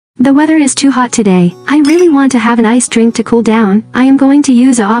The weather is too hot today. I really want to have an ice drink to cool down. I am going to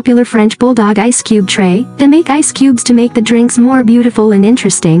use a popular French Bulldog ice cube tray. Then make ice cubes to make the drinks more beautiful and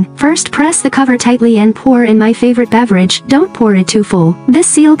interesting. First, press the cover tightly and pour in my favorite beverage. Don't pour it too full. This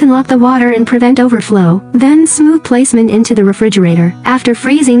seal can lock the water and prevent overflow. Then smooth placement into the refrigerator. After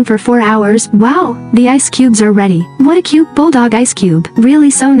freezing for 4 hours, wow, the ice cubes are ready. What a cute Bulldog ice cube. Really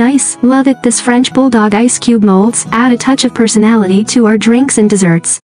so nice. Love it. This French Bulldog ice cube molds add a touch of personality to our drinks and desserts.